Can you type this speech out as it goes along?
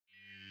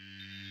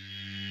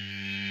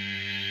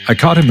I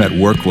caught him at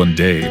work one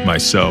day,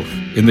 myself,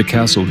 in the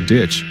castle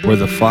ditch where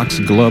the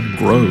foxglove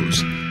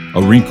grows,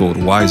 a wrinkled,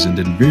 wizened,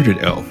 and bearded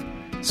elf,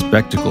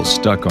 spectacles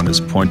stuck on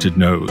his pointed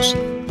nose,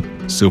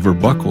 silver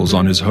buckles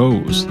on his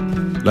hose,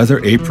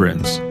 leather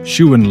aprons,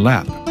 shoe and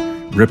lap,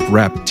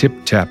 rip-rap,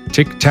 tip-tap,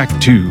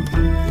 tic-tac-too.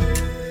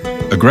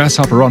 A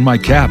grasshopper on my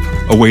cap,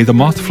 away the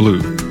moth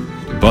flew.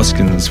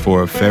 Buskins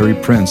for a fairy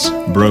prince,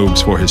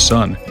 brogues for his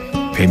son.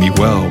 Pay me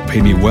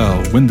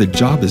well, when the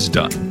job is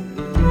done.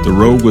 The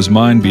rogue was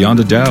mine beyond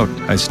a doubt.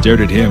 I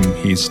stared at him,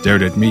 he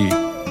stared at me.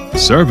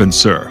 Servant,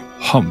 sir,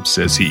 hump,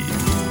 says he,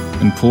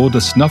 and pulled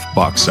a snuff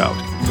box out.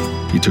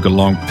 He took a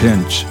long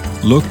pinch,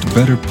 looked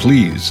better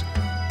pleased.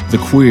 The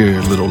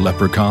queer little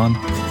leprechaun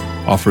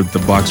offered the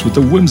box with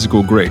a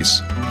whimsical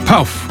grace.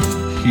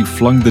 Pouf! He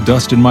flung the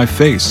dust in my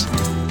face,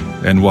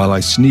 and while I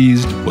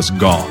sneezed, was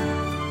gone.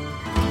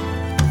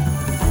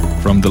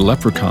 From The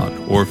Leprechaun,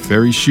 or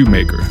Fairy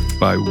Shoemaker,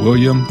 by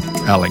William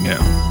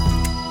Allingham.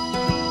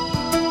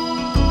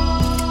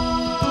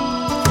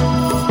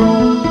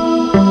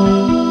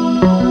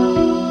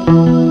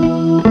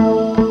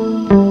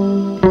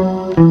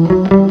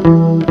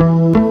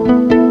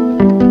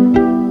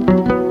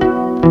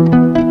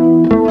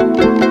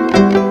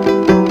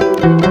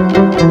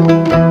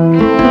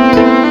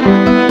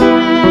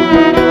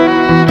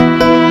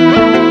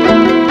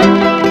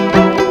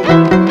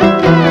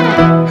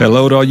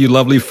 Hello to all you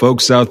lovely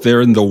folks out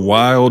there in the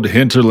wild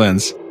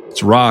hinterlands.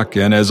 It's Rock,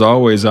 and as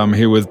always, I'm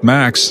here with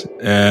Max.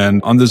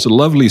 And on this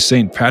lovely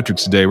St.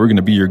 Patrick's Day, we're going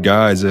to be your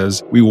guides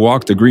as we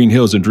walk the green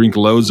hills and drink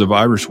loads of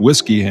Irish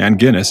whiskey and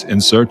Guinness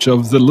in search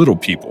of the little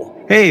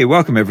people. Hey,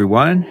 welcome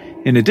everyone.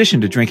 In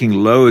addition to drinking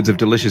loads of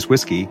delicious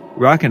whiskey,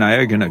 Rock and I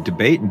are going to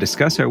debate and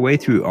discuss our way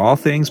through all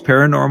things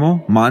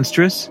paranormal,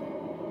 monstrous,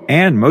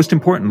 and most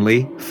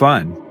importantly,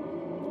 fun.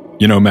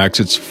 You know, Max,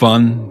 it's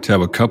fun to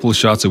have a couple of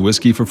shots of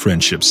whiskey for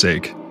friendship's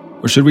sake.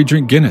 Or should we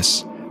drink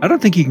Guinness? I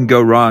don't think you can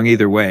go wrong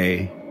either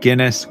way.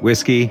 Guinness,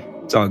 whiskey,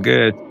 it's all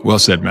good. Well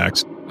said,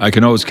 Max. I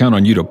can always count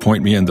on you to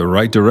point me in the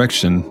right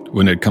direction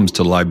when it comes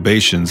to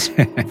libations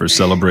for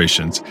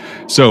celebrations.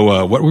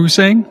 So, what were we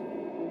saying?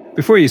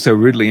 Before you so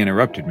rudely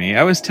interrupted me,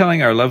 I was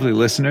telling our lovely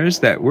listeners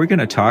that we're going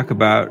to talk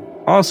about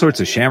all sorts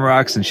of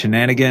shamrocks and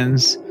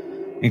shenanigans,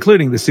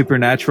 including the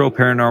supernatural,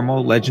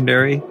 paranormal,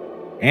 legendary,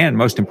 and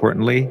most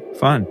importantly,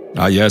 fun.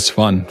 Ah, yes,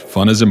 fun.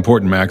 Fun is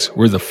important, Max.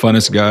 We're the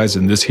funnest guys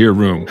in this here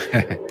room.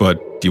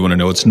 But do you want to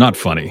know what's not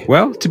funny?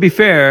 Well, to be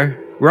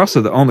fair, we're also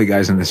the only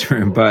guys in this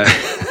room, but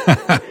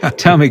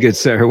tell me, good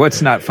sir,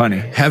 what's not funny?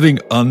 Having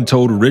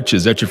untold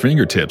riches at your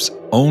fingertips,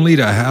 only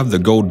to have the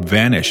gold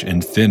vanish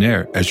in thin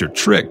air as you're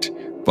tricked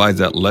by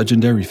that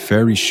legendary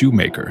fairy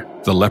shoemaker,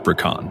 the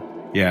leprechaun.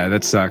 Yeah,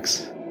 that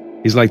sucks.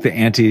 He's like the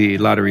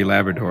anti-lottery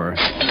Labrador.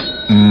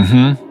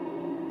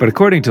 Mm-hmm. But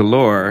according to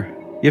lore,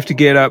 you have to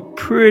get up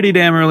pretty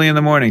damn early in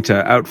the morning to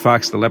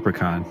outfox the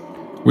leprechaun.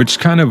 Which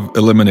kind of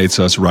eliminates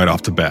us right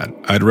off the bat.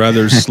 I'd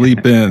rather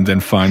sleep in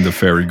than find the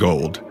fairy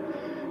gold.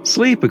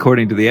 Sleep,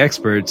 according to the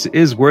experts,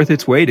 is worth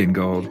its weight in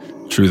gold.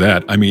 True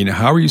that. I mean,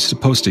 how are you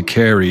supposed to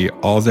carry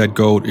all that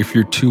gold if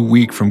you're too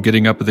weak from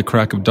getting up at the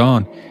crack of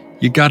dawn?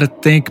 You gotta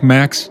think,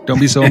 Max.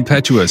 Don't be so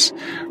impetuous.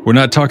 We're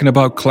not talking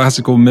about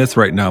classical myth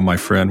right now, my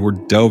friend. We're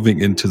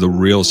delving into the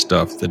real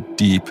stuff, the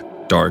deep,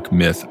 dark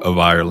myth of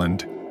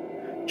Ireland.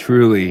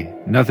 Truly,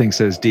 nothing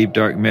says deep,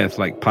 dark myth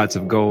like pots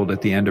of gold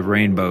at the end of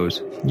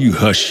rainbows. You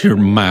hush your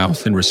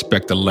mouth and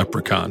respect the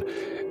leprechaun.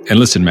 And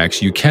listen,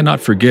 Max, you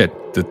cannot forget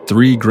the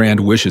 3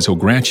 grand wishes he'll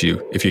grant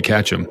you if you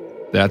catch him.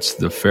 That's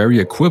the fairy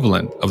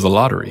equivalent of the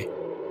lottery.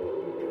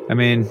 I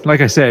mean,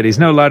 like I said, he's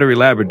no lottery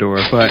Labrador,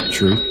 but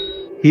true.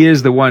 He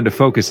is the one to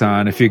focus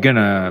on if you're going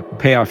to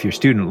pay off your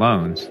student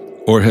loans.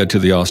 Or head to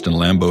the Austin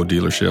Lambeau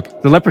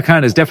dealership. The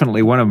leprechaun is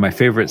definitely one of my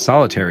favorite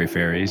solitary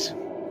fairies.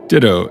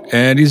 Ditto,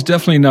 and he's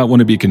definitely not one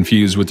to be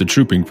confused with the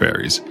trooping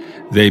fairies.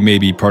 They may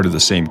be part of the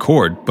same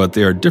court, but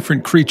they are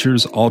different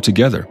creatures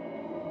altogether.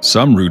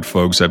 Some rude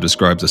folks have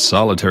described the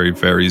solitary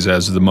fairies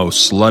as the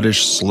most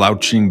sluttish,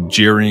 slouching,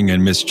 jeering,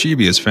 and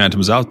mischievous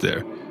phantoms out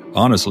there.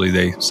 Honestly,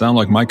 they sound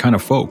like my kind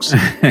of folks.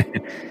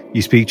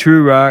 You speak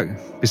true, Rock.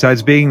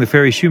 Besides being the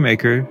fairy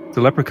shoemaker,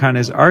 the leprechaun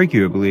is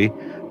arguably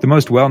the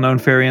most well-known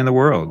fairy in the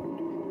world.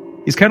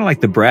 He's kind of like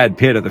the Brad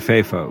Pitt of the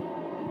Fae folk.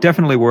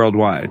 Definitely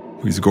worldwide.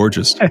 He's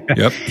gorgeous.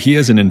 Yep, he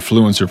is an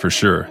influencer for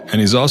sure. And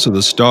he's also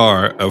the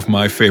star of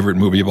my favorite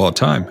movie of all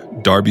time,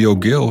 Darby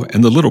O'Gill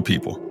and the Little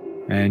People.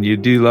 And you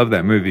do love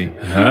that movie.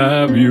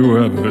 Have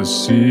you ever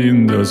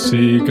seen the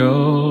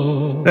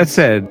seagull? That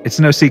said, it's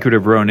no secret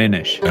of Roan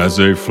Inish. As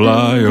they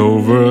fly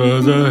over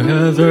the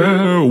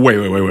heather.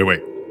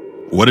 Wait.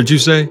 What did you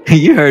say?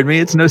 You heard me.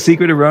 It's no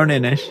secret of Roan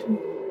Inish.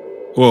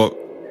 Well,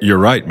 you're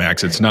right,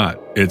 Max. It's not.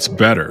 It's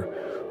better.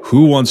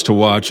 Who wants to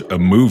watch a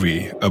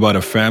movie about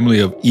a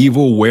family of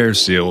evil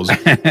were-seals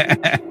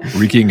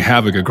wreaking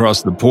havoc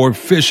across the poor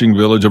fishing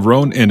village of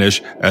Roan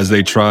Inish as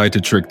they try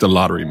to trick the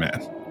lottery man?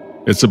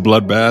 It's a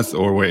bloodbath,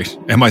 or wait,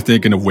 am I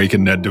thinking of Wake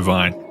and Ned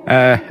Divine?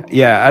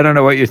 Yeah, I don't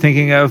know what you're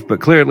thinking of, but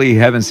clearly you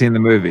haven't seen the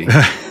movie.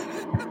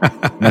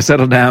 Now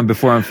settle down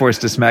before I'm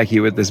forced to smack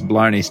you with this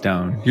Blarney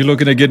Stone. You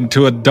looking to get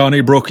into a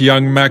Donnybrook,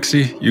 young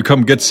Maxie? You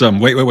come get some.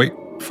 Wait.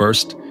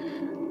 First,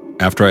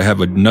 after I have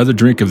another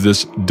drink of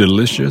this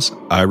delicious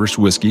Irish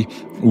whiskey,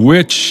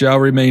 which shall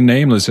remain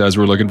nameless as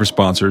we're looking for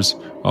sponsors.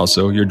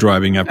 Also, you're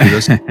driving after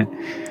this.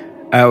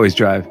 I always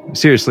drive.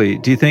 Seriously,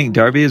 do you think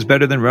Darby is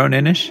better than Roan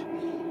Inish?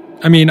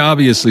 I mean,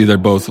 obviously they're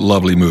both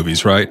lovely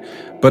movies, right?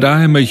 But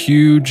I am a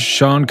huge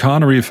Sean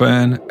Connery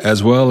fan,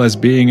 as well as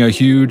being a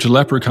huge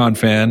Leprechaun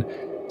fan,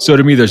 so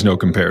to me there's no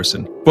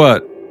comparison.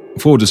 But,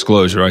 full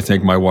disclosure, I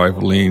think my wife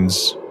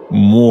leans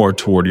more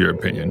toward your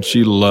opinion.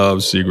 She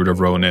loves Sigurd of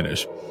Roan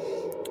Inish.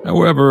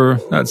 However,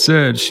 that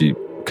said, she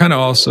kind of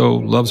also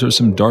loves her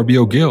some Darby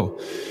O'Gill.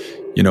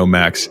 You know,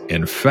 Max,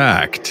 in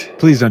fact...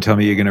 Please don't tell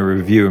me you're going to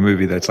review a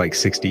movie that's like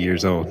 60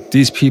 years old.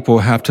 These people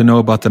have to know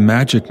about the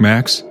magic,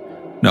 Max.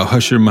 Now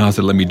hush your mouth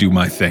and let me do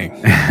my thing.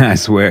 I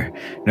swear,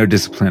 no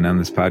discipline on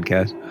this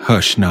podcast.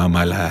 Hush now,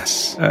 my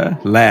lass.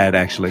 Lad,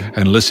 actually.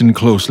 And listen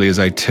closely as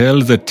I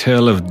tell the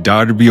tale of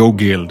Darby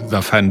O'Gill,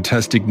 the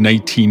fantastic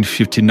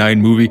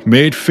 1959 movie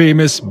made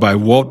famous by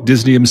Walt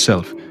Disney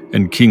himself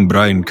and King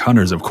Brian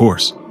Connors, of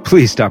course.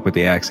 Please stop with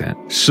the accent.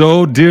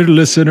 So, dear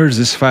listeners,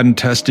 this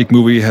fantastic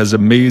movie has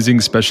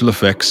amazing special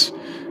effects.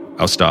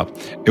 I'll stop.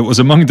 It was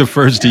among the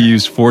first to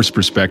use forced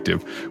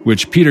perspective,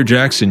 which Peter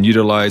Jackson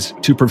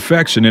utilized to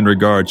perfection in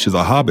regards to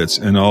the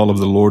hobbits in all of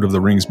the Lord of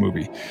the Rings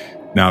movie.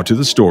 Now to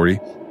the story.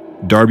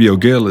 Darby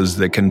O'Gill is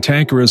the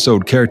cantankerous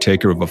old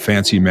caretaker of a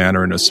fancy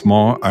manor in a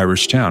small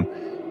Irish town.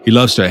 He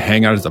loves to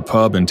hang out at the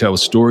pub and tell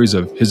stories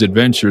of his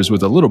adventures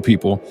with the little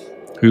people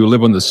who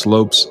live on the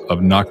slopes of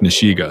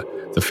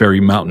Knocknashiga, the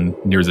fairy mountain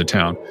near the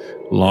town.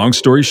 Long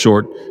story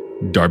short,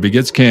 Darby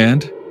gets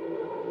canned,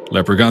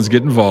 leprechauns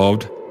get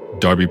involved,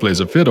 Darby plays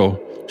a fiddle,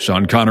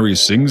 Sean Connery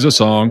sings a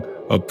song,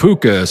 a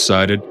puka is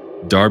sighted,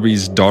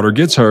 Darby's daughter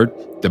gets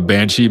hurt, the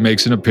banshee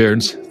makes an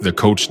appearance, the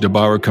coach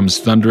Debauer comes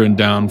thundering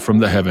down from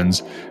the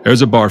heavens,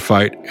 there's a bar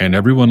fight, and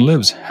everyone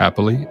lives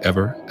happily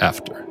ever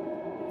after.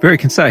 Very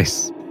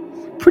concise.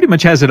 Pretty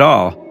much has it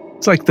all.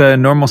 It's like the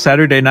normal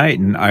Saturday night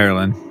in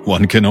Ireland.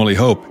 One can only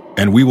hope,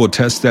 and we will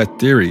test that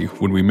theory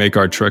when we make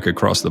our trek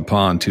across the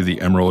pond to the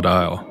Emerald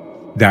Isle.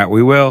 That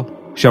we will.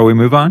 Shall we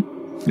move on?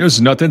 There's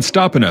nothing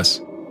stopping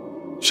us.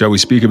 Shall we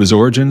speak of his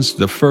origins,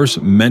 the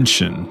first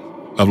mention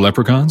of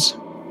leprechauns?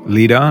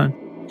 Lead on.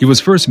 He was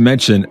first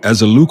mentioned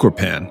as a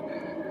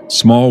Leucorpan,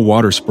 small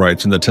water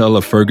sprites in the tale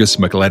of Fergus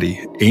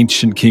MacLeody,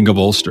 ancient king of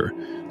Ulster.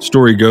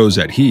 Story goes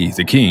that he,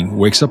 the king,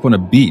 wakes up on a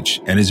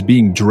beach and is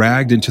being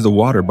dragged into the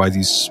water by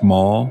these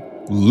small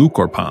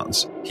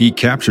Leucorpans. He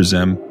captures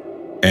them,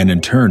 and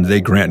in turn they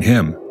grant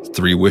him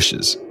 3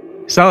 wishes.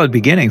 Solid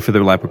beginning for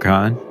the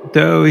leprechaun,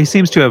 though he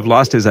seems to have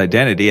lost his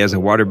identity as a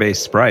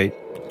water-based sprite.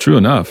 True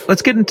enough.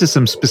 Let's get into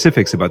some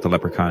specifics about the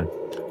leprechaun.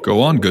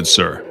 Go on, good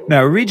sir.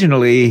 Now,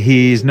 regionally,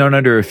 he's known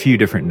under a few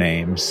different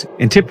names.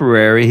 In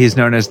Tipperary, he's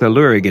known as the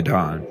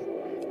Lurigadon.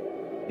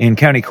 In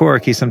County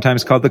Cork, he's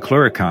sometimes called the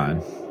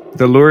Clurican,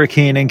 the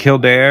Luricane in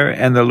Kildare,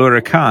 and the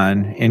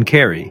Lurican in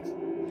Kerry.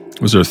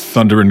 Those are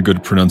thundering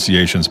good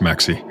pronunciations,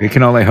 Maxie. We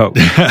can only hope.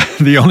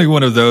 The only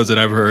one of those that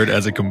I've heard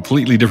as a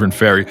completely different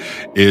fairy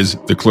is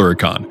the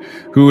Clurican,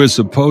 who is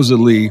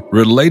supposedly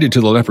related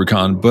to the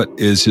leprechaun, but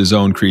is his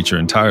own creature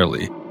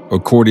entirely.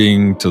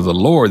 According to the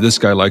lore, this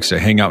guy likes to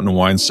hang out in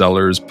wine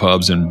cellars,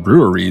 pubs, and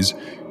breweries,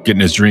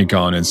 getting his drink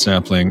on and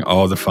sampling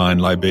all the fine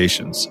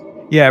libations.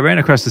 Yeah, I ran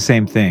across the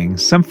same thing.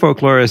 Some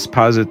folklorists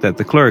posit that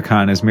the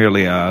Clurican is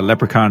merely a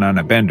leprechaun on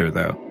a bender,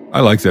 though. I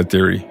like that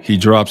theory. He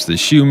drops the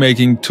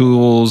shoemaking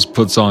tools,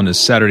 puts on his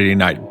Saturday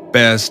night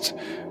best,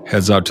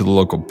 heads out to the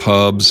local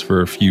pubs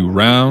for a few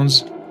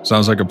rounds.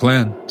 Sounds like a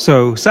plan.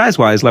 So,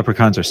 size-wise,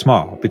 leprechauns are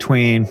small,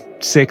 between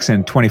 6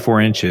 and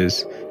 24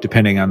 inches,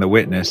 depending on the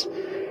witness,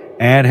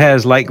 and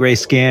has light gray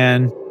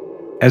skin.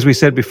 As we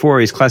said before,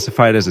 he's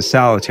classified as a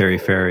solitary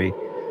fairy.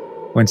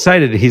 When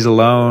sighted, he's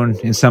alone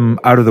in some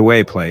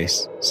out-of-the-way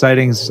place.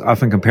 Sightings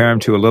often compare him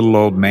to a little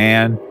old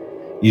man,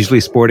 usually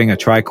sporting a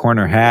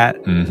tri-corner hat,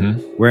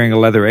 wearing a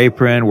leather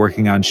apron,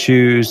 working on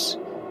shoes.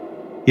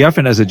 He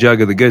often has a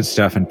jug of the good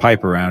stuff and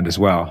pipe around as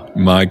well.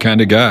 My kind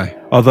of guy.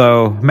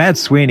 Although Mad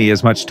Sweeney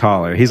is much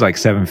taller. He's like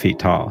 7 feet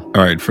tall.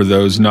 All right, for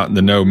those not in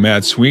the know,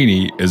 Mad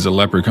Sweeney is a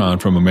leprechaun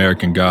from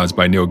American Gods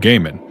by Neil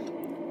Gaiman.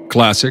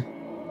 Classic.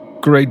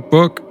 Great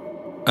book.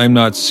 I'm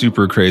not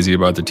super crazy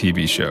about the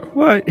TV show.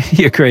 What?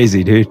 You're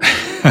crazy, dude.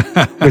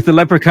 With the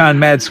leprechaun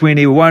Mad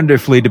Sweeney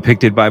wonderfully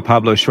depicted by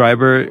Pablo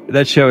Schreiber,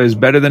 that show is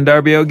better than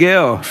Darby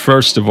O'Gill.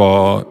 First of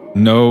all,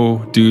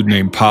 no dude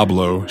named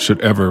Pablo should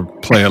ever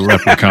play a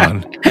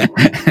leprechaun.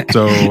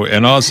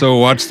 And also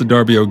watch the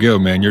Darby O'Gill,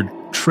 man. You're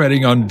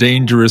treading on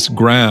dangerous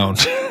ground.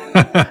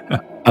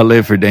 I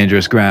live for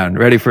dangerous ground.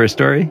 Ready for a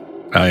story?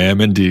 I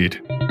am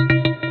indeed.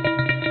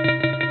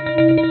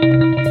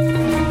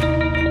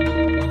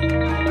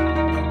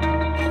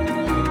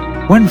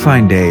 One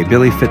fine day,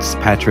 Billy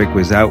Fitzpatrick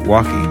was out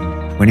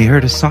walking when he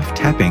heard a soft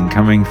tapping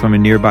coming from a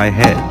nearby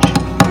hedge.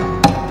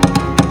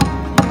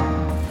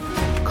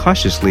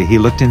 Cautiously, he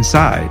looked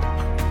inside.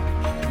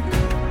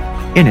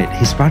 In it,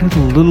 he spotted a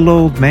little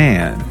old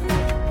man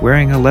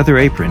wearing a leather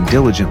apron,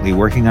 diligently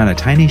working on a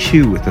tiny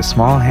shoe with a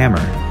small hammer.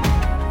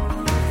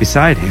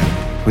 Beside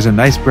him was a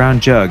nice brown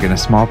jug and a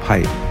small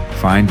pipe.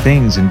 Fine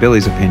things, in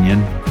Billy's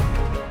opinion.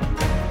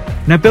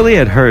 Now, Billy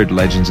had heard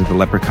legends of the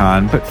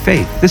leprechaun, but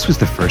faith, this was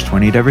the first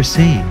one he'd ever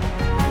seen.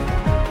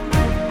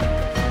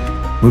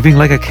 Moving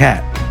like a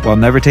cat, while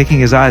never taking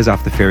his eyes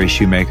off the fairy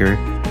shoemaker,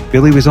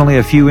 Billy was only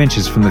a few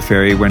inches from the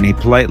fairy when he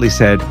politely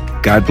said,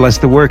 "God bless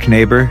the work,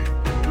 neighbor."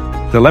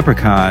 The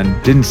leprechaun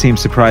didn't seem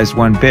surprised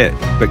one bit,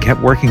 but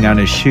kept working on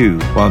his shoe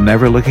while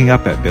never looking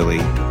up at Billy.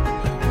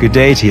 "Good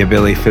day to you,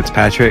 Billy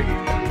Fitzpatrick."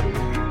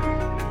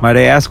 "Might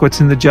I ask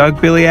what's in the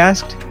jug?" Billy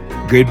asked.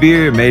 "Good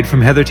beer made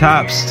from heather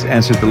tops,"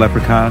 answered the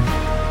leprechaun.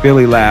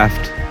 Billy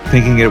laughed,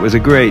 thinking it was a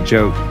great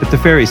joke, but the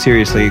fairy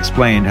seriously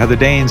explained how the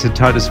Danes had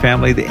taught his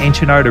family the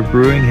ancient art of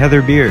brewing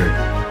heather beer.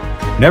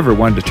 Never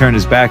one to turn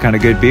his back on a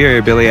good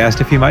beer, Billy asked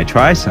if he might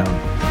try some.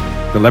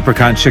 The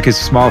leprechaun shook his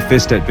small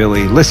fist at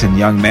Billy. "Listen,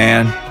 young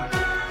man.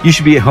 You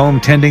should be at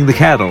home tending the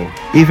cattle.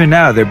 Even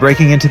now they're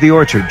breaking into the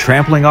orchard,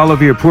 trampling all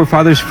over your poor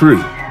father's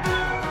fruit."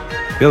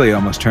 Billy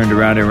almost turned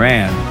around and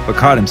ran, but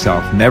caught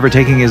himself, never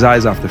taking his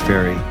eyes off the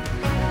fairy.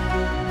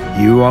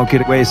 "You won't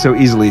get away so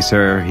easily,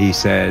 sir," he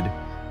said,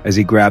 as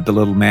he grabbed the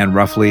little man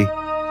roughly.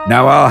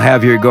 "Now I'll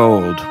have your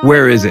gold.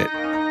 Where is it?"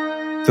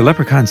 The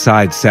leprechaun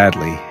sighed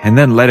sadly, and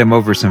then led him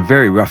over some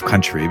very rough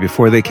country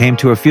before they came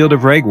to a field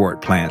of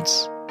ragwort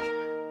plants.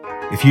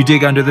 "If you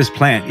dig under this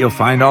plant, you'll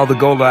find all the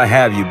gold I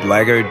have, you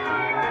blackguard."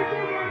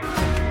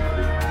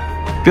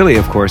 Billy,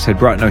 of course, had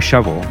brought no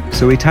shovel,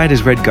 so he tied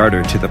his red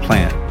garter to the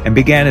plant and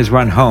began his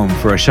run home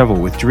for a shovel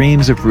with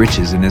dreams of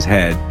riches in his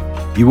head.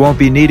 "You won't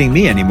be needing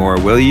me anymore,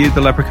 will you?" the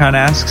leprechaun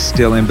asked,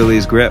 still in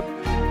Billy's grip.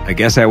 "I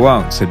guess I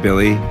won't," said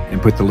Billy,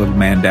 and put the little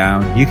man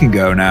down. "You can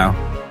go now."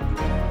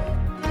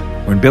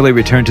 When Billy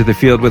returned to the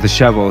field with a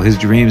shovel, his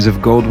dreams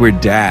of gold were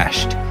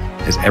dashed,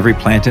 as every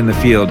plant in the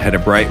field had a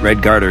bright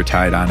red garter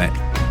tied on it.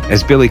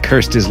 As Billy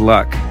cursed his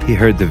luck, he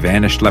heard the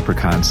vanished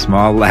leprechaun's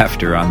small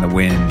laughter on the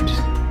wind.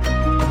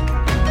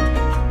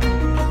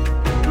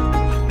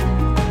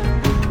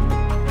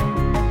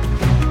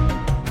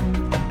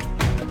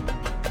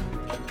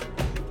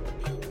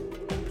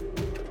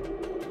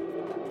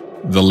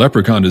 The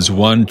leprechaun is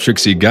one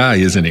tricksy guy,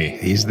 isn't he?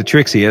 He's the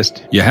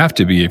trixiest. You have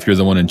to be if you're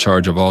the one in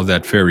charge of all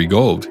that fairy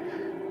gold.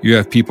 You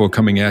have people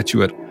coming at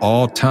you at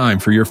all time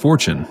for your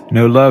fortune.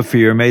 No love for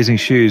your amazing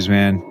shoes,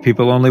 man.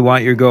 People only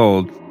want your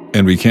gold.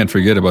 And we can't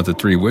forget about the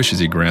 3 wishes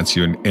he grants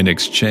you in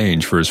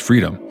exchange for his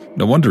freedom.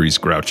 No wonder he's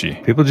grouchy.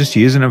 People just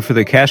using him for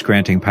their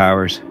cash-granting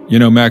powers. You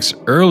know, Max,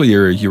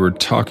 earlier you were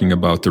talking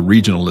about the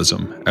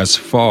regionalism as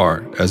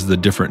far as the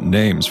different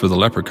names for the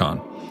leprechaun.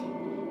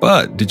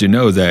 But did you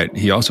know that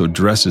he also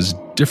dresses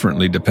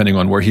differently depending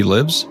on where he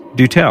lives?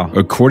 Do tell.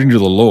 According to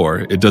the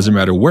lore, it doesn't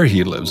matter where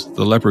he lives.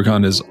 The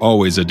leprechaun is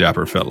always a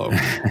dapper fellow.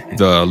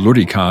 The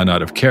Lurican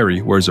out of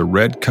Kerry wears a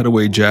red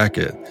cutaway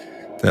jacket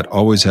that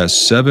always has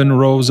 7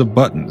 rows of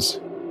buttons.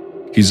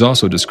 He's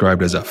also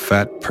described as a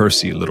fat,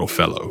 pursy little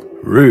fellow.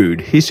 Rude.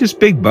 He's just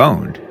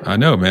big-boned. I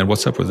know, man.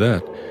 What's up with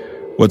that?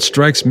 What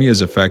strikes me is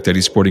the fact that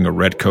he's sporting a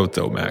red coat,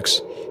 though,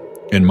 Max.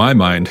 In my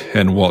mind,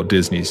 and Walt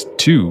Disney's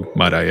too,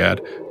 might I add,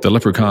 the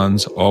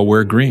leprechauns all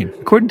wear green.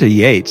 According to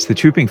Yeats, the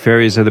trooping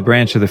fairies are the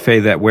branch of the fae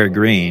that wear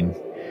green.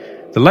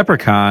 The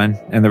leprechaun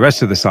and the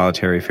rest of the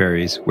solitary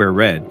fairies wear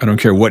red. I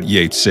don't care what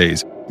Yeats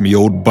says. Me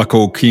old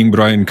bucko King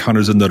Brian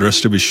Connors and the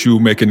rest of his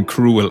shoemaking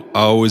crew will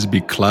always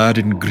be clad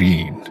in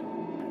green.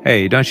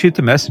 Hey, don't shoot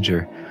the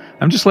messenger.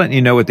 I'm just letting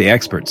you know what the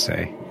experts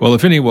say. Well,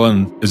 if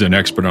anyone is an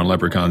expert on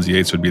leprechauns,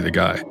 Yeats would be the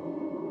guy.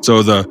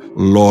 So the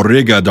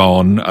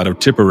Lorigadon out of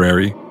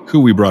Tipperary, who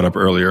we brought up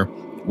earlier,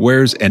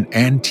 wears an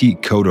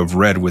antique coat of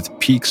red with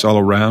peaks all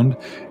around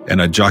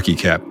and a jockey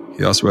cap.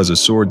 He also has a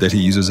sword that he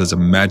uses as a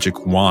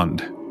magic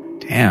wand.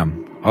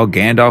 Damn, all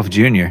Gandalf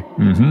Jr.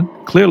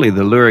 Mm-hmm. Clearly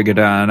the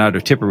Lurigadon out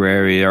of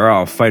Tipperary are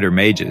all fighter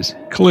mages.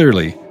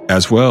 Clearly,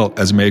 as well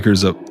as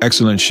makers of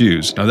excellent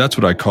shoes. Now that's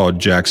what I call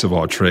jacks of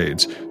all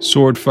trades.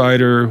 Sword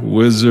fighter,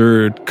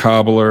 wizard,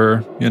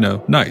 cobbler,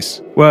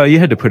 nice. Well, you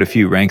had to put a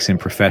few ranks in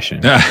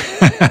profession.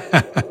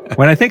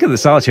 When I think of the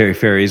solitary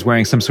fairies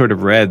wearing some sort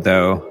of red,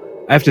 though,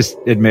 I have to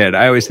admit,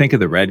 I always think of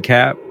the Red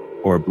Cap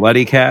or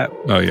Bloody Cap.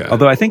 Oh, yeah.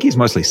 Although I think he's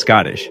mostly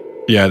Scottish.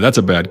 Yeah, that's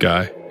a bad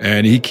guy.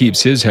 And he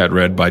keeps his hat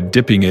red by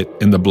dipping it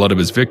in the blood of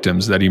his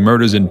victims that he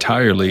murders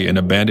entirely in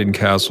abandoned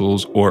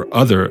castles or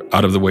other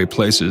out-of-the-way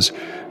places.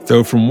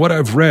 Though from what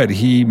I've read,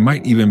 he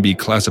might even be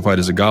classified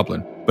as a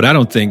goblin. But I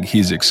don't think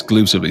he's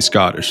exclusively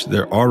Scottish.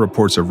 There are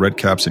reports of red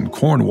caps in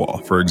Cornwall,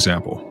 for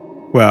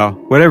example. Well,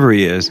 whatever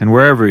he is and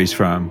wherever he's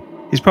from,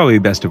 he's probably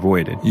best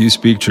avoided. You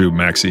speak true,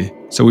 Maxie.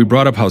 So we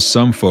brought up how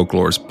some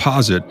folklores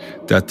posit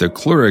that the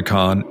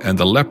Clurican and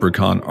the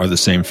leprechaun are the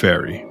same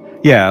fairy.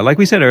 Yeah, like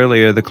we said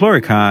earlier, the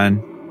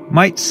Clurican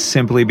might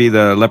simply be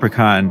the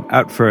leprechaun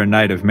out for a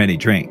night of many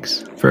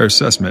drinks. Fair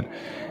assessment.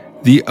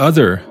 The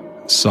other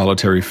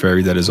solitary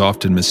fairy that is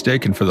often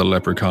mistaken for the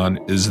leprechaun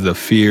is the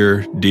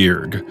Fir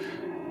Deirg.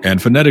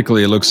 And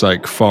phonetically it looks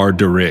like Far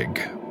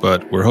Derig,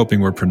 but we're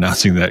hoping we're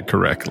pronouncing that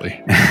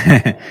correctly.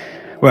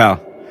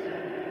 Well,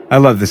 I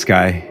love this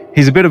guy.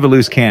 He's a bit of a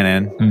loose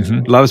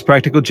cannon, loves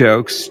practical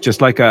jokes,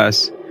 just like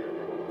us,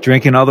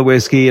 drinking all the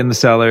whiskey in the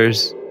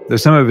cellars, though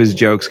some of his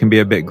jokes can be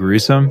a bit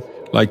gruesome.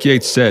 Like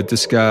Yates said,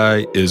 this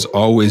guy is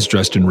always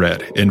dressed in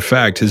red. In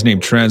fact, his name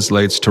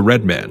translates to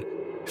Red Man.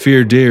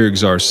 Fear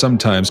Deergs are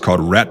sometimes called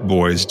rat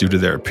boys due to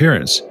their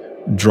appearance.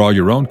 Draw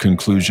your own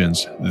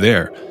conclusions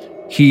there.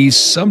 He's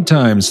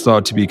sometimes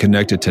thought to be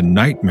connected to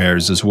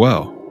nightmares as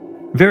well.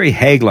 Very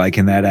Hague-like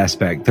in that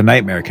aspect, the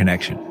nightmare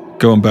connection.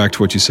 Going back to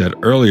what you said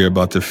earlier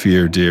about the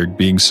Fear Deerg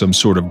being some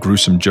sort of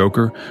gruesome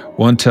joker,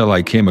 one tale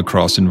I came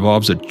across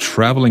involves a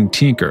traveling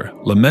tinker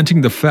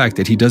lamenting the fact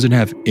that he doesn't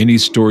have any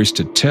stories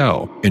to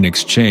tell in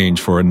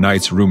exchange for a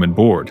night's room and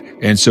board,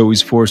 and so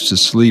he's forced to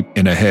sleep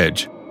in a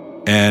hedge.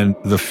 And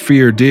the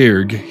Fear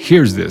Deerg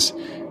hears this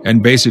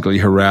and basically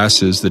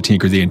harasses the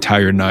tinker the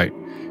entire night,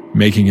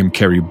 making him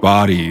carry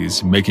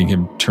bodies, making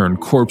him turn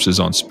corpses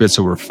on spits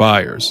over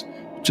fires.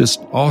 Just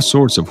all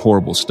sorts of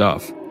horrible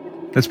stuff.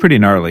 That's pretty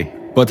gnarly.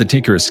 But the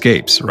tinker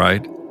escapes,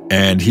 right?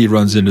 And he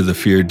runs into the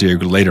Fear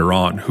Deerg later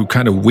on, who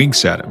kind of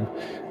winks at him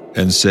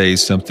and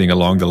says something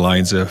along the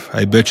lines of,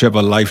 "I bet you have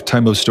a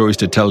lifetime of stories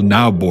to tell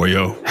now,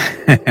 boyo."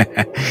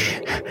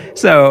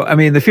 So, I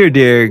mean, the Fear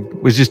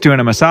Deerg was just doing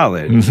him a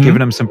solid,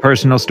 giving him some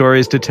personal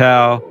stories to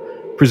tell,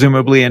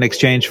 presumably in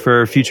exchange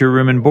for future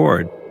room and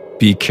board.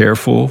 Be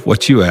careful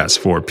what you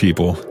ask for,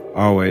 people.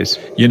 Always.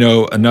 You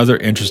know, another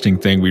interesting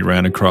thing we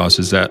ran across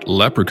is that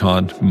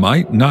leprechaun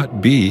might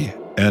not be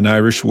an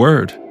Irish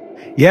word.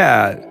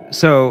 Yeah,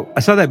 so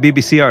I saw that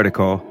BBC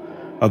article,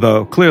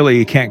 although clearly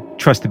you can't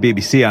trust the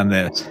BBC on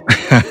this.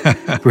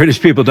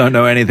 British people don't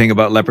know anything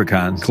about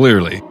leprechauns.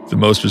 Clearly, the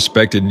most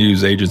respected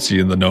news agency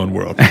in the known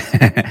world.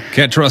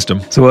 Can't trust them.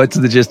 So what's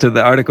the gist of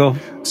the article?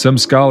 Some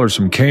scholars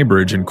from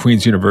Cambridge and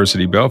Queen's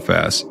University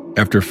Belfast,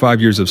 after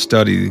 5 years of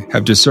study,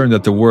 have discerned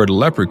that the word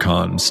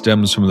leprechaun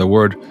stems from the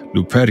word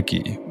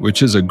luperci,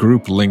 which is a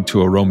group linked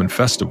to a Roman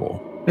festival.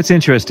 It's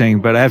interesting,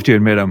 but I have to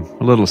admit I'm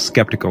a little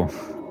skeptical.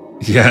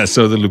 Yeah,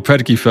 so the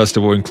Luperci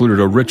Festival included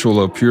a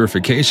ritual of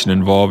purification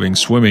involving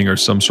swimming or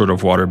some sort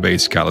of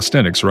water-based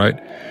calisthenics, right?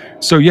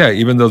 So yeah,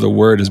 even though the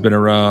word has been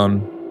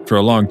around for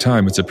a long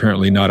time, it's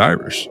apparently not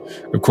Irish.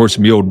 Of course,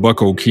 me old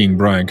bucko King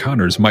Brian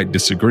Connors might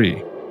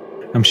disagree.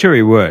 I'm sure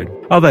he would.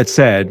 All that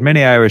said,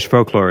 many Irish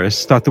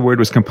folklorists thought the word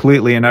was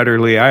completely and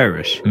utterly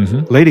Irish.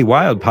 Lady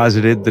Wilde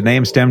posited the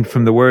name stemmed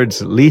from the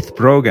words Leith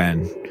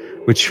Brogan,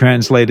 which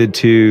translated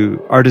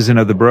to artisan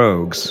of the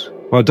brogues,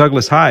 while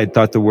Douglas Hyde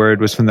thought the word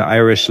was from the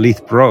Irish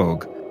Leith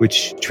Brogue,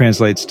 which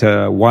translates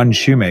to one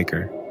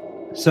shoemaker.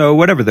 So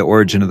whatever the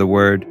origin of the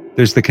word,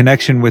 there's the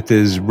connection with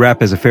his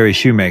rep as a fairy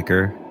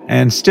shoemaker,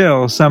 and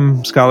still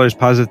some scholars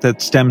posit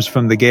that stems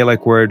from the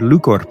Gaelic word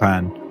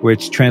lucorpan,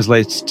 which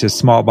translates to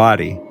small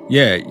body.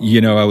 Yeah,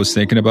 you know, I was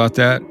thinking about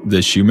that,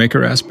 the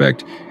shoemaker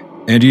aspect.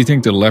 And do you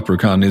think the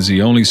leprechaun is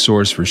the only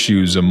source for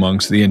shoes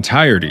amongst the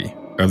entirety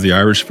of the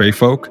Irish fae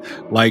folk?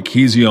 Like,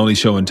 he's the only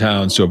show in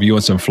town, so if you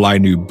want some fly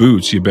new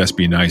boots, you best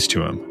be nice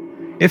to him.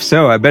 If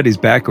so, I bet he's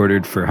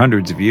back-ordered for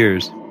hundreds of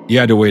years. You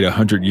had to wait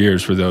 100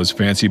 years for those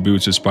fancy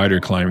boots of spider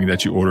climbing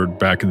that you ordered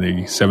back in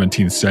the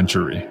 17th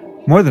century.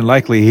 More than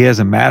likely, he has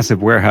a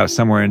massive warehouse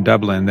somewhere in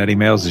Dublin that he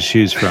mails his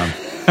shoes from.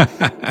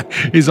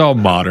 He's all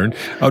modern.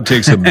 I'll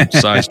take some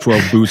size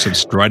 12 boots of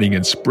striding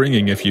and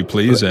springing, if you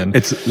please. And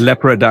it's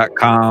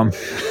lepra.com.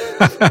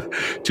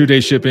 2-day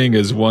shipping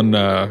is one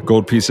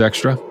gold piece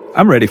extra.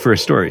 I'm ready for a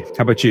story.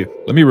 How about you?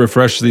 Let me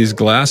refresh these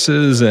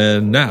glasses,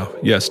 and now,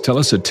 yes, tell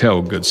us a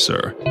tale, good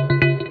sir.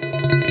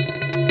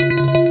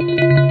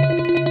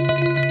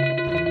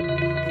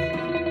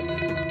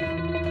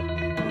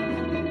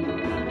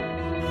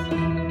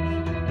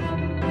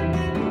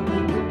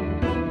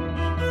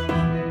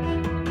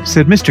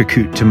 Said Mr.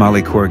 Coote to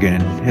Molly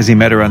Corgan as he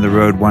met her on the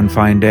road one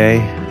fine day,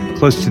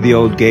 close to the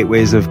old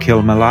gateways of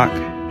Kilmallock.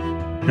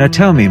 "Now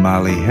tell me,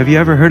 Molly, have you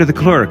ever heard of the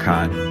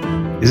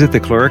Chloricon?" "Is it the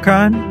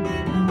Chloricon?"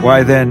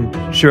 "Why then,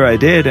 sure I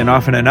did, and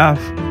often enough.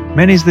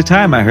 Many's the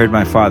time I heard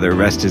my father,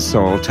 rest his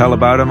soul, tell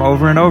about him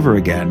over and over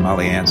again,"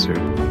 Molly answered.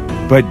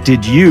 "But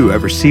did you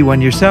ever see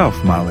one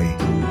yourself, Molly?"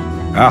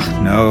 "Ah,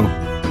 no,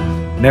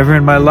 never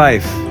in my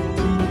life.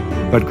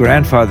 But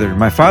grandfather,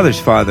 my father's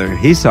father,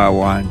 he saw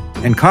one,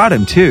 and caught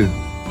him too."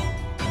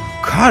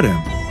 "Caught him?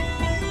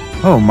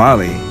 Oh,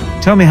 Molly,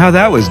 tell me how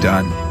that was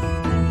done."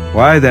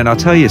 "Why, then, I'll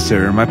tell you,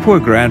 sir. My poor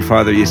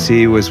grandfather, you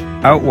see, was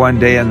out one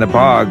day in the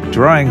bog,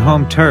 drawing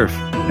home turf,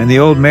 and the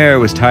old mare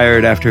was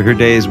tired after her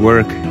day's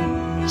work.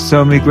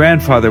 So me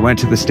grandfather went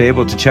to the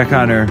stable to check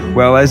on her.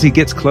 Well, as he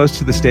gets close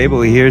to the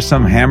stable, he hears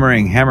some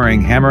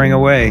hammering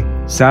away,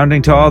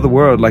 sounding to all the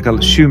world like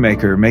a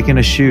shoemaker making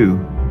a shoe,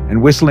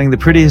 and whistling the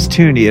prettiest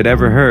tune he had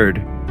ever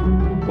heard.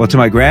 Well, to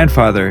my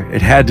grandfather,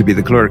 it had to be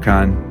the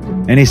Chloricon,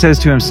 and he says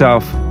to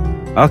himself,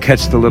 "I'll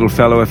catch the little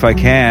fellow if I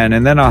can,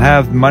 and then I'll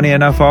have money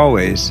enough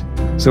always."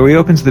 So he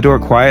opens the door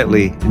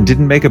quietly, and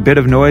didn't make a bit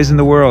of noise in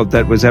the world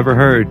that was ever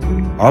heard.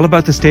 All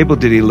about the stable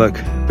did he look,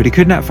 but he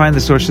could not find the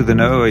source of the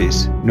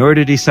noise, nor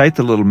did he sight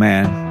the little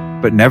man.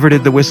 but never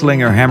did the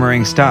whistling or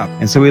hammering stop.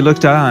 And so he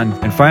looked on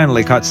and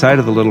finally caught sight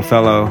of the little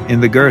fellow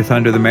in the girth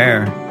under the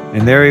mare.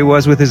 And there he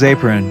was with his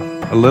apron,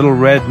 a little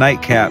red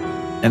nightcap,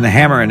 and the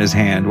hammer in his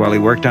hand while he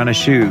worked on a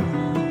shoe.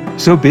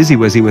 So busy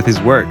was he with his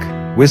work,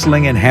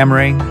 whistling and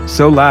hammering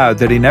so loud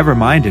that he never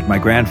minded my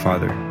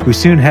grandfather, who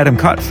soon had him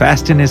caught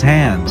fast in his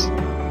hands.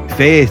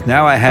 "Faith,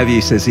 now I have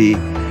you," says he,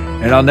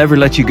 "and I'll never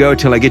let you go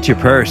till I get your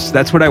purse.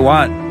 That's what I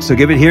want, so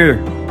give it here,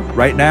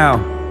 right now."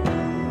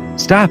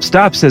 "Stop,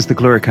 stop," says the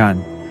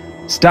Cluricaun.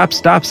 "Stop,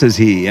 stop," says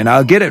he, "and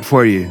I'll get it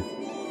for you."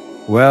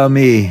 Well,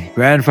 me,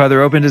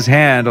 grandfather opened his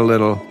hand a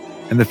little,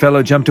 and the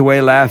fellow jumped away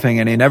laughing,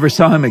 and he never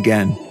saw him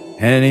again.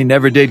 And he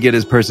never did get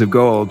his purse of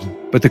gold.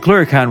 But the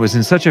Cluricaun was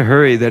in such a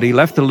hurry that he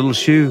left the little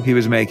shoe he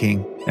was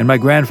making, and my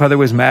grandfather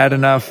was mad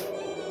enough,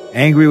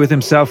 angry with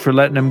himself for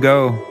letting him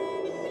go.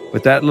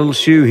 But that little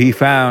shoe he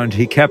found,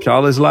 he kept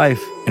all his life,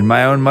 and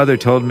my own mother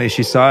told me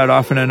she saw it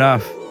often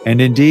enough,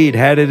 and indeed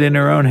had it in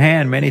her own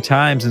hand many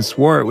times and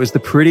swore it was the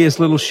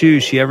prettiest little shoe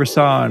she ever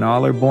saw in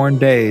all her born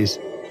days.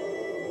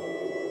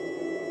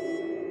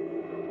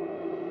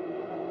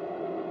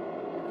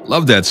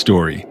 Love that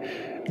story.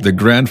 The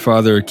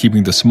grandfather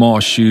keeping the small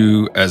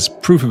shoe as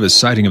proof of his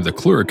sighting of the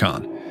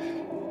Cluricaun.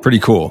 Pretty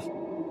cool.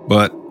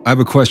 But I have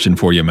a question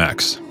for you,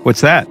 Max.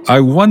 What's that?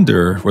 I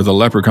wonder where the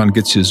leprechaun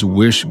gets his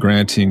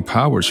wish-granting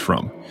powers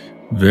from.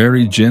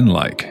 Very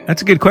Jinn-like.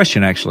 That's a good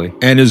question, actually.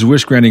 And his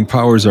wish-granting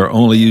powers are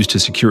only used to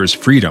secure his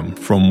freedom,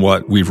 from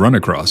what we've run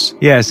across.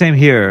 Yeah, same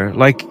here.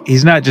 Like,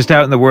 he's not just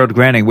out in the world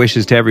granting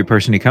wishes to every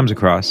person he comes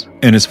across.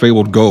 And his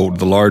fabled gold,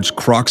 the large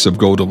crocks of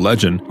gold of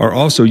legend, are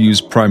also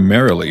used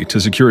primarily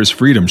to secure his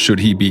freedom should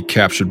he be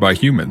captured by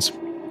humans.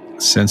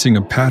 Sensing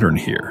a pattern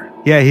here.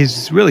 Yeah,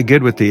 he's really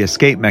good with the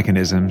escape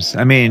mechanisms.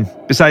 I mean,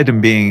 besides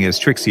him being as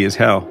tricksy as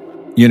hell.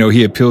 You know,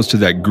 he appeals to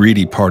that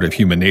greedy part of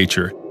human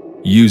nature.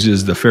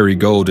 Uses the fairy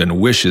gold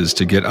and wishes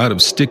to get out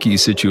of sticky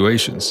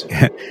situations.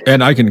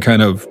 And I can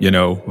kind of,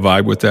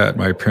 vibe with that.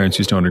 My parents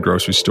used to own a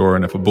grocery store,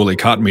 and if a bully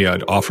caught me,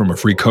 I'd offer him a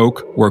free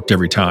Coke. Worked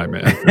every time,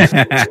 man.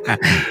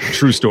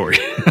 True story.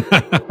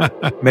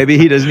 Maybe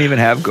he doesn't even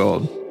have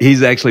gold.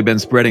 He's actually been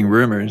spreading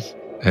rumors.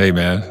 Hey,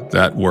 man,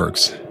 that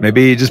works.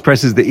 Maybe he just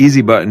presses the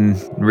easy button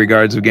in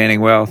regards of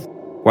gaining wealth.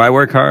 Why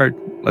work hard?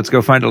 Let's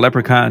go find a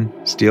leprechaun,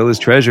 steal his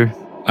treasure.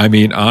 I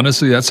mean,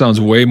 honestly, that sounds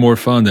way more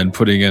fun than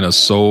putting in a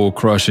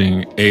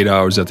soul-crushing 8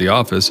 hours at the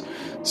office,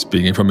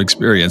 speaking from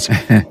experience.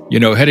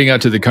 Heading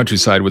out to the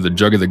countryside with a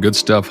jug of the good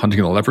stuff, hunting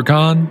a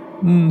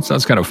leprechaun,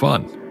 sounds kind of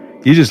fun.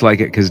 You just like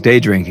it because day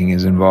drinking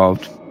is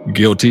involved.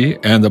 Guilty,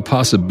 and the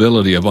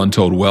possibility of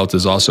untold wealth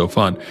is also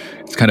fun.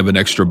 It's kind of an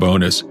extra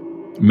bonus.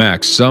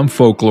 Max, some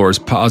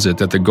folklores posit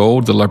that the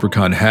gold the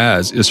leprechaun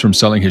has is from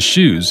selling his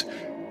shoes.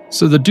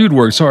 So the dude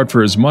works hard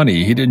for his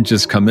money. He didn't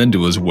just come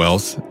into his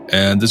wealth,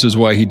 and this is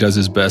why he does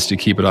his best to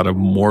keep it out of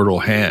mortal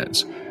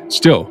hands.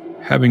 Still,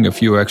 having a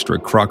few extra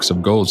crocks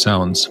of gold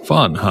sounds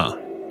fun, huh?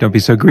 Don't be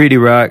so greedy,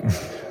 Rock.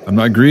 I'm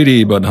not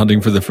greedy, but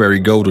hunting for the fairy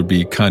gold would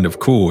be kind of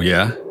cool,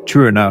 yeah?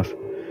 True enough.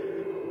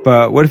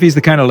 But what if he's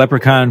the kind of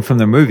leprechaun from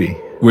the movie?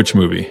 Which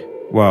movie?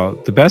 Well,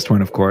 the best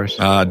one, of course.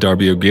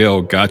 Darby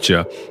O'Gill,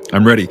 gotcha.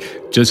 I'm ready.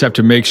 Just have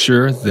to make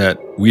sure that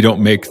we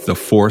don't make the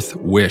fourth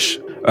wish.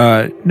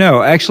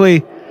 No,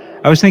 actually,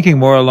 I was thinking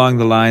more along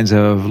the lines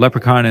of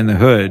Leprechaun in the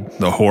Hood.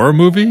 The horror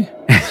movie?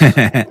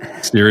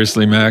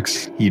 Seriously,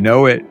 Max? You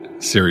know it.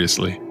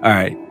 Seriously. All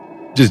right.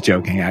 Just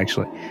joking,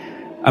 actually.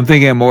 I'm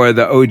thinking more of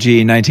the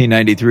OG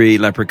 1993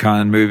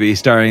 Leprechaun movie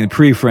starring the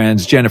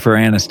pre-Friends Jennifer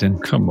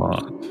Aniston. Come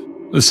on.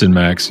 Listen,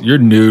 Max, you're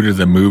new to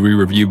the movie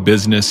review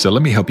business, so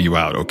let me help you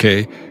out,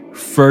 okay?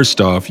 First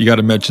off, you got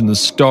to mention the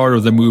star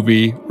of the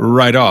movie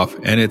right off,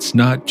 and it's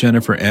not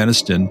Jennifer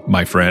Aniston,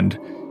 my friend.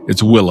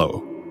 It's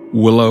Willow.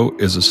 Willow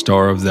is a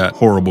star of that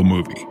horrible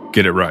movie.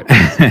 Get it right.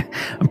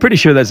 I'm pretty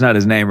sure that's not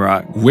his name,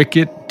 Rock.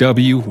 Wicket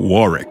W.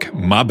 Warwick.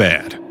 My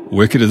bad.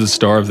 Wicket is the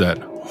star of that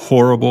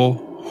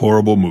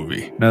horrible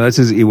movie. No, that's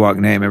his Ewok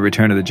name in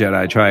Return of the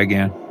Jedi. Try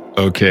again.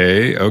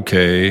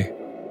 Okay.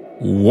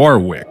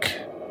 Warwick,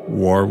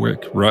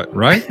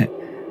 right?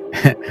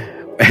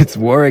 It's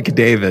Warwick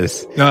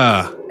Davis.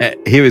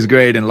 He was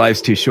great in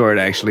Life's Too Short,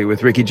 actually,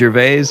 with Ricky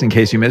Gervais, in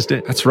case you missed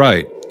it. That's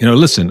right.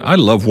 Listen, I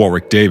love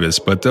Warwick Davis,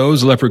 but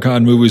those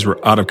Leprechaun movies were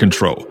out of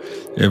control.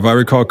 If I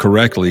recall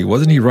correctly,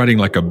 wasn't he riding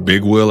like a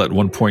big wheel at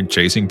one point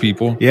chasing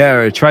people? Yeah,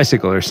 or a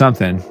tricycle or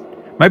something.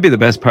 Might be the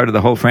best part of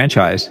the whole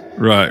franchise.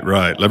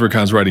 Right.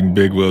 Leprechauns riding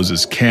big wheels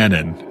is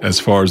canon as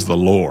far as the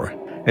lore.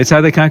 It's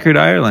how they conquered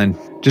Ireland.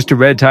 Just a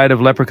red tide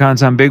of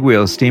leprechauns on big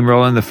wheels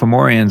steamrolling the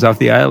Fomorians off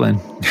the island.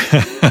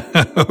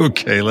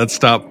 Okay, let's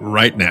stop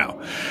right now.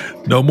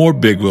 No more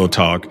big wheel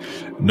talk.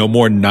 No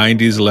more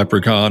 90s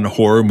leprechaun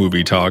horror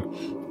movie talk.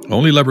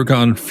 Only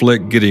leprechaun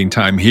flick getting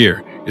time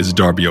here is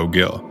Darby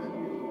O'Gill.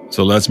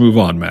 So let's move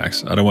on,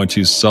 Max. I don't want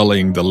you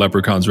sullying the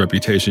leprechaun's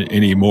reputation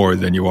any more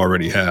than you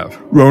already have.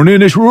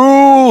 Roninish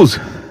rules!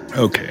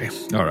 Okay,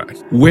 all right.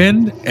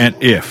 When and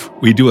if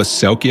we do a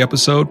Selkie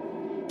episode,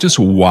 just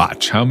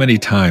watch how many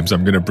times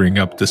I'm going to bring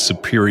up the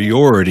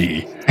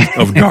superiority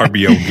of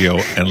Darby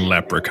O'Gill and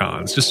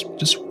leprechauns.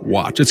 Just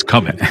watch. It's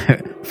coming.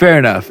 Fair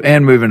enough.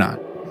 And moving on.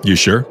 You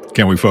sure?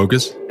 Can we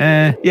focus?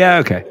 Yeah,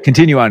 okay.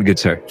 Continue on, good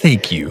sir.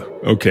 Thank you.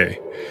 Okay.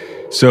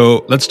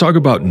 So let's talk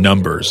about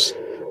numbers.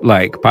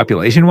 Like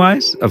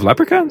population-wise of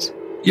leprechauns?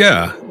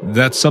 Yeah,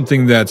 that's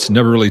something that's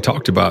never really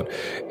talked about.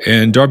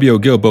 In Darby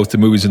O'Gill, both the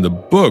movies and the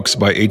books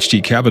by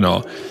H.T.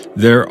 Kavanaugh,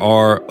 there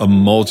are a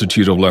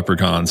multitude of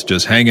leprechauns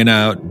just hanging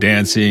out,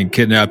 dancing,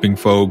 kidnapping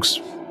folks,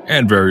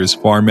 and various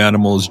farm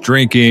animals,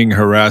 drinking,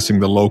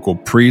 harassing the local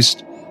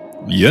priest.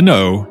 You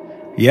know.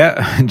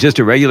 Yeah, just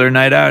a regular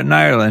night out in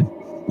Ireland.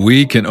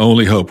 We can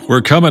only hope.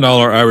 We're coming, all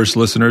our Irish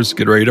listeners.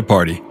 Get ready to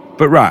party.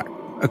 But Rock,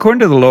 according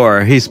to the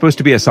lore, he's supposed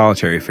to be a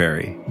solitary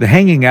fairy. The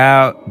hanging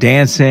out,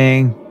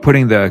 dancing,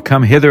 putting the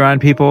come hither on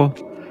people,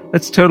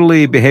 that's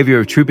totally behavior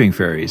of trooping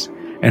fairies.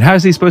 And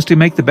how's he supposed to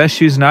make the best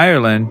shoes in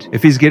Ireland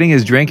if he's getting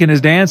his drink and his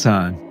dance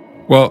on?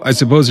 Well, I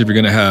suppose if you're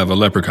going to have a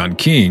leprechaun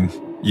king,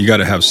 you got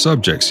to have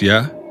subjects,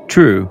 yeah?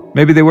 True.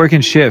 Maybe they work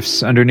in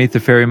shifts underneath the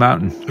fairy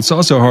mountain. It's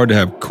also hard to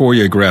have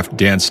choreographed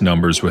dance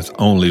numbers with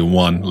only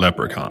one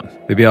leprechaun.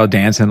 They'd be all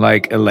dancing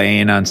like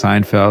Elaine on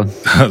Seinfeld.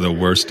 The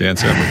worst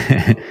dance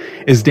ever.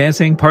 Is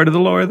dancing part of the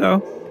lore,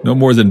 though? No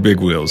more than big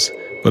wheels.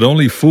 But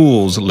only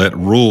fools let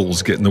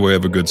rules get in the way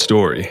of a good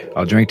story.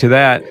 I'll drink to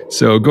that.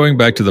 So going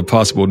back to the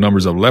possible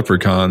numbers of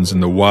leprechauns in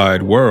the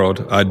wide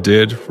world, I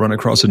did run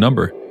across a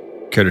number.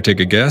 Care to take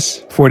a guess?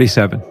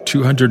 47.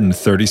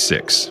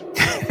 236.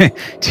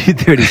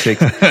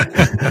 236.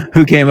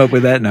 Who came up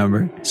with that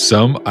number?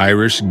 Some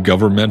Irish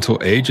governmental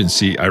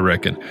agency, I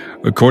reckon.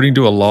 According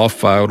to a law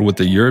filed with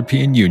the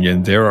European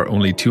Union, there are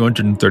only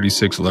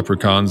 236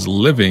 leprechauns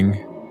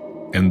living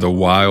in the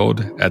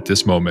wild at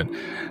this moment,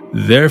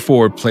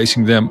 therefore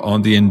placing them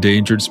on the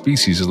endangered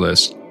species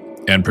list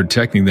and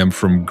protecting them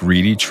from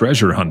greedy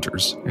treasure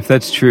hunters. If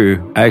that's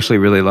true, I actually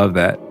really love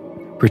that.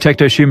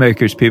 Protect our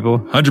shoemakers, people.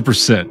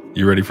 100%.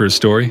 You ready for a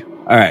story?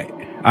 All right,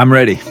 I'm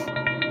ready.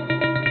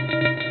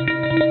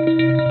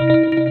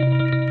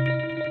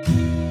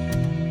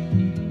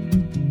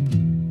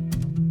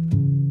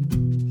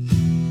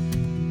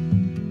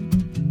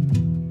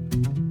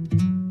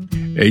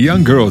 A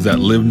young girl that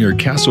lived near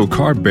Castle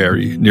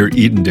Carberry, near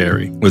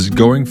Edenderry, was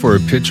going for a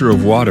pitcher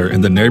of water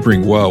in the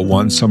neighboring well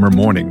one summer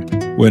morning,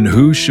 when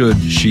who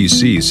should she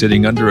see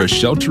sitting under a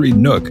sheltery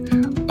nook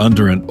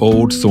under an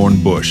old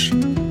thorn bush?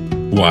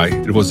 Why,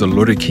 it was the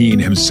Luricine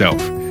himself.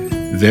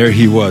 There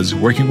he was,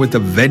 working with a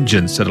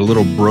vengeance at a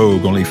little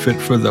brogue only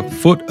fit for the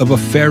foot of a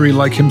fairy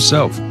like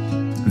himself.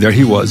 There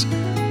he was,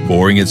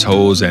 boring its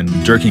holes and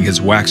jerking his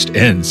waxed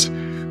ends,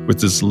 with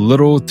his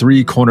little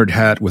three-cornered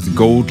hat with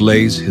gold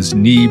lace, his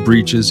knee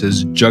breeches,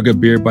 his jug of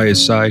beer by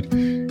his side,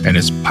 and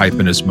his pipe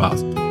in his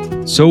mouth.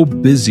 So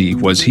busy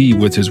was he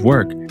with his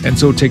work, and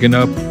so taken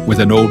up with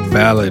an old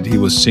ballad he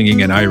was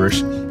singing in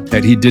Irish,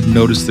 that he didn't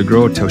notice the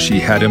girl till she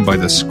had him by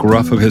the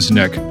scruff of his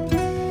neck.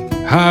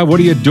 "Ha, what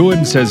are you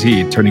doing?" says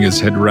he, turning his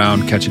head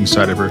round, catching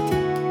sight of her.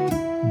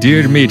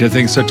 Dear me, to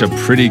think such a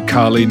pretty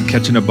colleen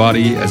catching a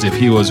body as if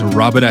he was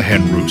robbing a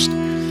hen roost.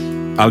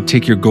 "I'll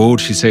take your gold,"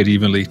 she said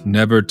evenly,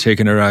 never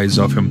taking her eyes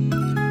off him.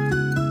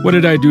 "What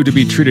did I do to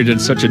be treated in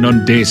such an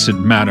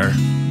undacent manner?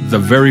 The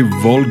very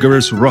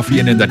vulgarest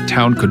ruffian in the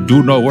town could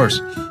do no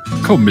worse.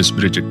 Come, Miss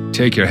Bridget,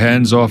 take your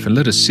hands off and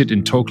let us sit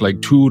and talk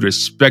like two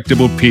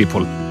respectable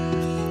people.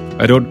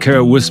 I don't care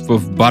a wisp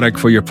of barrack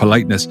for your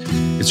politeness.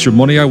 It's your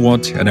money I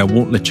want, and I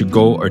won't let you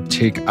go or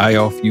take eye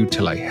off you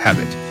till I have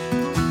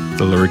it."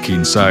 The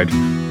Luricine sighed.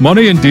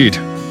 "Money indeed!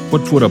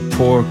 What would a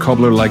poor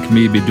cobbler like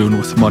me be doing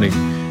with money?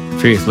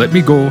 Faith, let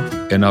me go,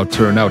 and I'll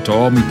turn out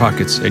all me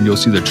pockets, and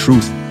you'll see the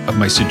truth of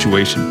my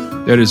situation.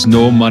 There is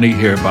no money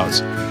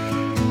hereabouts.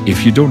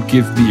 If you don't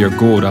give me your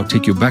gold, I'll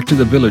take you back to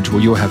the village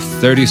where you'll have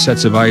 30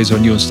 sets of eyes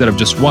on you instead of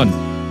just one.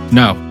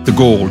 Now, the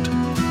gold."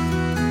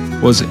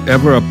 "Was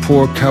ever a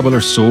poor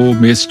cobbler so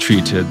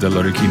mistreated?" the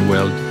Luricine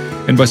wailed,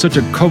 "and by such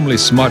a comely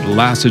smart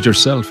lass as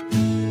yourself?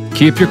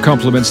 Keep your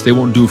compliments, they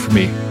won't do for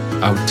me.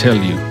 I'll tell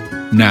you.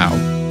 Now,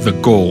 the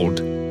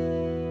gold."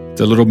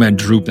 The little man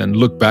drooped and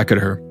looked back at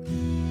her.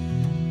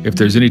 "If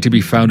there's any to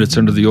be found, it's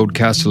under the old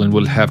castle, and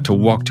we'll have to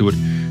walk to it.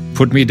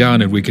 Put me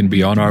down and we can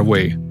be on our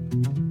way."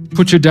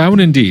 "Put you down,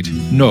 indeed?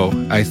 No,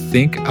 I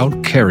think I'll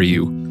carry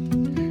you."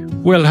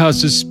 "Well, how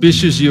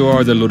suspicious you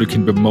are," the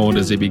Luricine bemoaned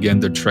as they began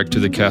their trek to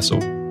the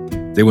castle.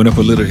 They went up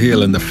a little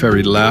hill, and the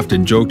fairy laughed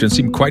and joked and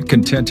seemed quite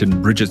content in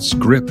Bridget's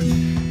grip.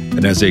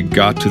 And as they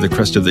got to the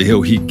crest of the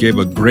hill, he gave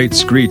a great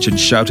screech and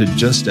shouted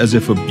just as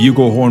if a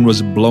bugle horn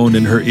was blown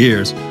in her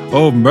ears,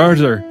 "Oh,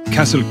 murder!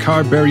 Castle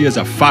Carberry is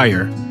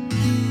afire!"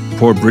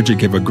 Poor Bridget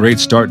gave a great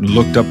start and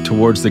looked up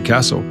towards the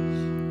castle.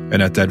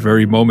 And at that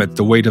very moment,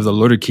 the weight of the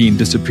Luricine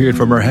disappeared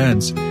from her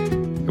hands.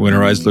 And when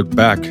her eyes looked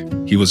back,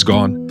 he was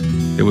gone.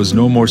 There was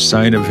no more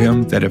sign of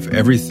him, that if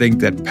everything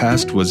that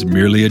passed was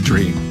merely a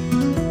dream.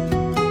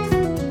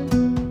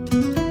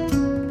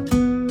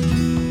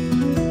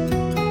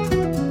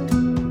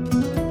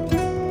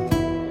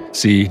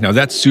 See, now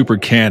that's super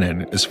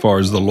canon as far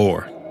as the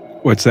lore.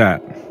 What's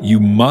that? You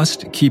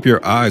must keep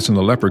your eyes on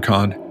the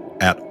leprechaun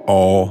at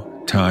all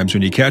times.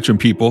 When you catch him,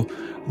 people,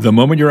 the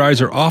moment your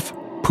eyes are off,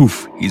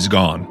 poof, he's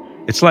gone.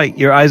 It's like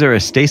your eyes are a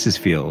stasis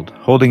field,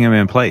 holding him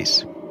in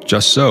place.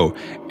 Just so.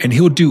 And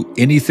he'll do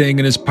anything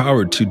in his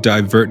power to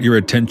divert your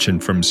attention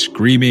from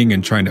screaming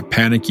and trying to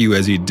panic you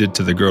as he did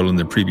to the girl in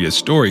the previous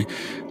story,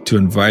 to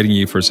inviting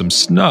you for some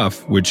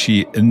snuff, which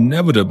he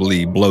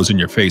inevitably blows in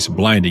your face,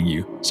 blinding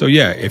you. So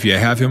yeah, if you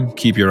have him,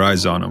 keep your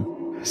eyes on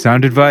him.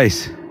 Sound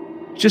advice.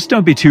 Just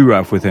don't be too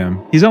rough with him.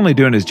 He's only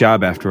doing his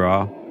job after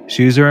all.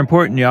 Shoes are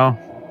important, y'all.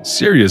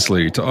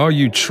 Seriously, to all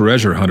you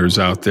treasure hunters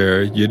out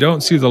there, you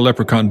don't see the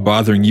leprechaun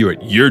bothering you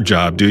at your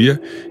job, do you?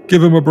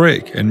 Give him a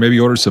break and maybe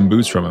order some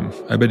boots from him.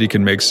 I bet he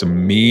can make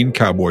some mean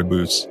cowboy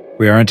boots.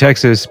 We are in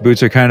Texas.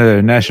 Boots are kind of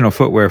the national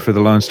footwear for the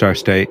Lone Star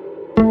State.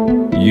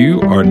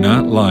 You are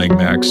not lying,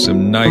 Max.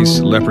 Some nice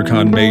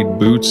leprechaun-made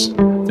boots.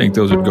 I think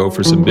those would go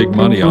for some big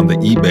money on the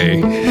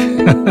eBay.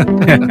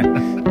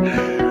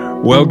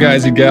 Well,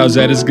 guys and gals,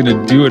 that is going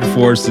to do it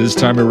for us this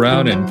time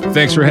around. And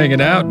thanks for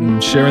hanging out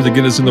and sharing the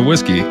Guinness and the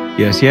whiskey.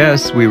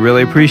 Yes, we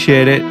really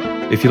appreciate it.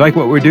 If you like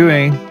what we're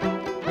doing,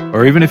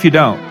 or even if you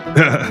don't,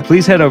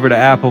 please head over to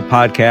Apple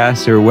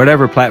Podcasts or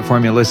whatever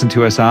platform you listen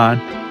to us on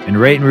and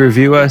rate and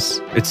review us.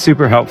 It's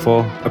super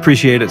helpful.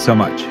 Appreciate it so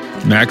much.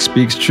 Max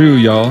speaks true,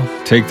 y'all.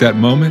 Take that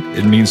moment.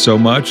 It means so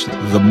much.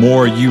 The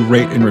more you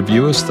rate and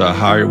review us, the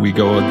higher we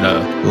go in the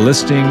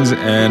listings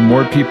and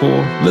more people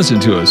listen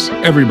to us.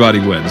 Everybody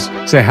wins.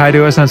 Say hi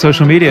to us on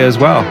social media as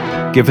well.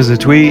 Give us a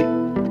tweet.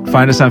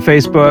 Find us on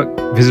Facebook.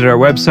 Visit our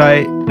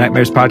website,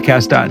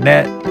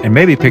 nightmarespodcast.net, and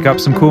maybe pick up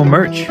some cool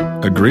merch.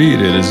 Agreed.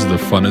 It is the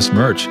funnest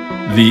merch.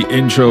 The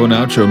intro and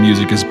outro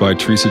music is by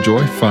Teresa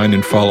Joy. Find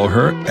and follow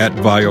her at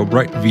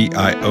Viobrite,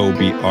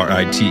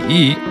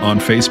 Viobrite, on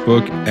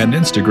Facebook and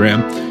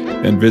Instagram,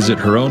 and visit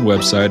her own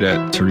website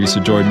at Teresa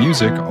Joy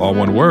Music, all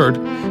one word,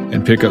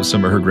 and pick up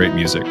some of her great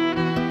music.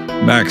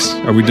 Max,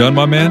 are we done,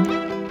 my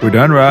man? We're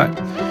done, right?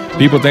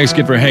 People, thanks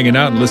again for hanging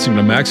out and listening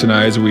to Max and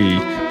I as we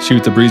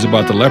shoot the breeze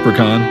about the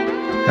leprechaun.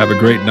 Have a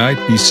great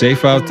night. Be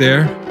safe out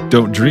there.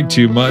 Don't drink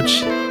too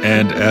much.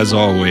 And as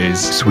always,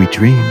 sweet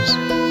dreams.